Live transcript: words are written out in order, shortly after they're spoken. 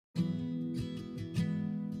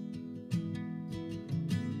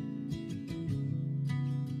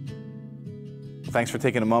Thanks for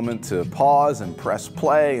taking a moment to pause and press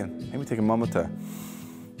play, and maybe take a moment to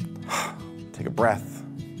take a breath,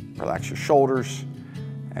 relax your shoulders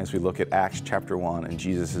as we look at Acts chapter 1 and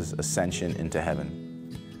Jesus' ascension into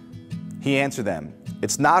heaven. He answered them,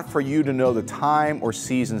 "It's not for you to know the time or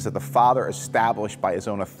seasons that the Father established by his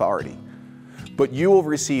own authority, but you will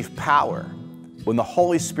receive power when the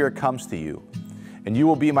Holy Spirit comes to you, and you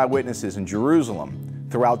will be my witnesses in Jerusalem,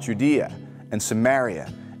 throughout Judea and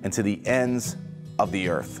Samaria, and to the ends of the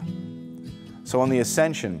earth." So on the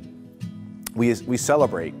ascension, we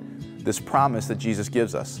celebrate this promise that Jesus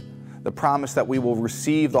gives us, the promise that we will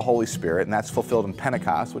receive the Holy Spirit, and that's fulfilled in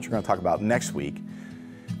Pentecost, which we're going to talk about next week.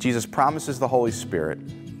 Jesus promises the Holy Spirit,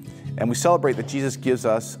 and we celebrate that Jesus gives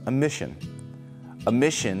us a mission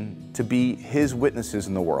to be his witnesses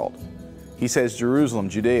in the world. He says Jerusalem,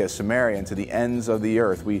 Judea, Samaria, and to the ends of the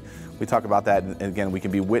earth. We talk about that, and again, we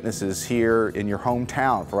can be witnesses here in your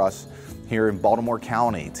hometown, for us here in Baltimore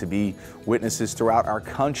County, to be witnesses throughout our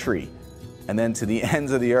country, and then to the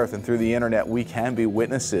ends of the earth, and through the internet, we can be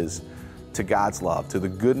witnesses to God's love, to the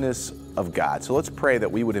goodness of God. So let's pray that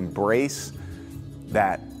we would embrace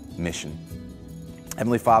that mission.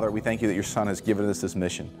 Heavenly Father, we thank you that your Son has given us this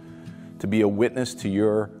mission, to be a witness to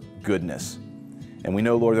your goodness. And we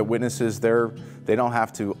know, Lord, that witnesses, they don't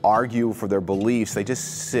have to argue for their beliefs. They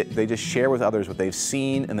just share with others what they've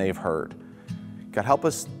seen and they've heard. God, help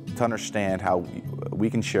us to understand how we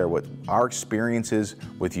can share what our experiences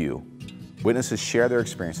with you. Witnesses share their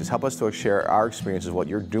experiences. Help us to share our experiences, what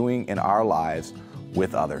you're doing in our lives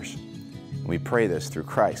with others. And we pray this through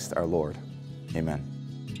Christ our Lord. Amen.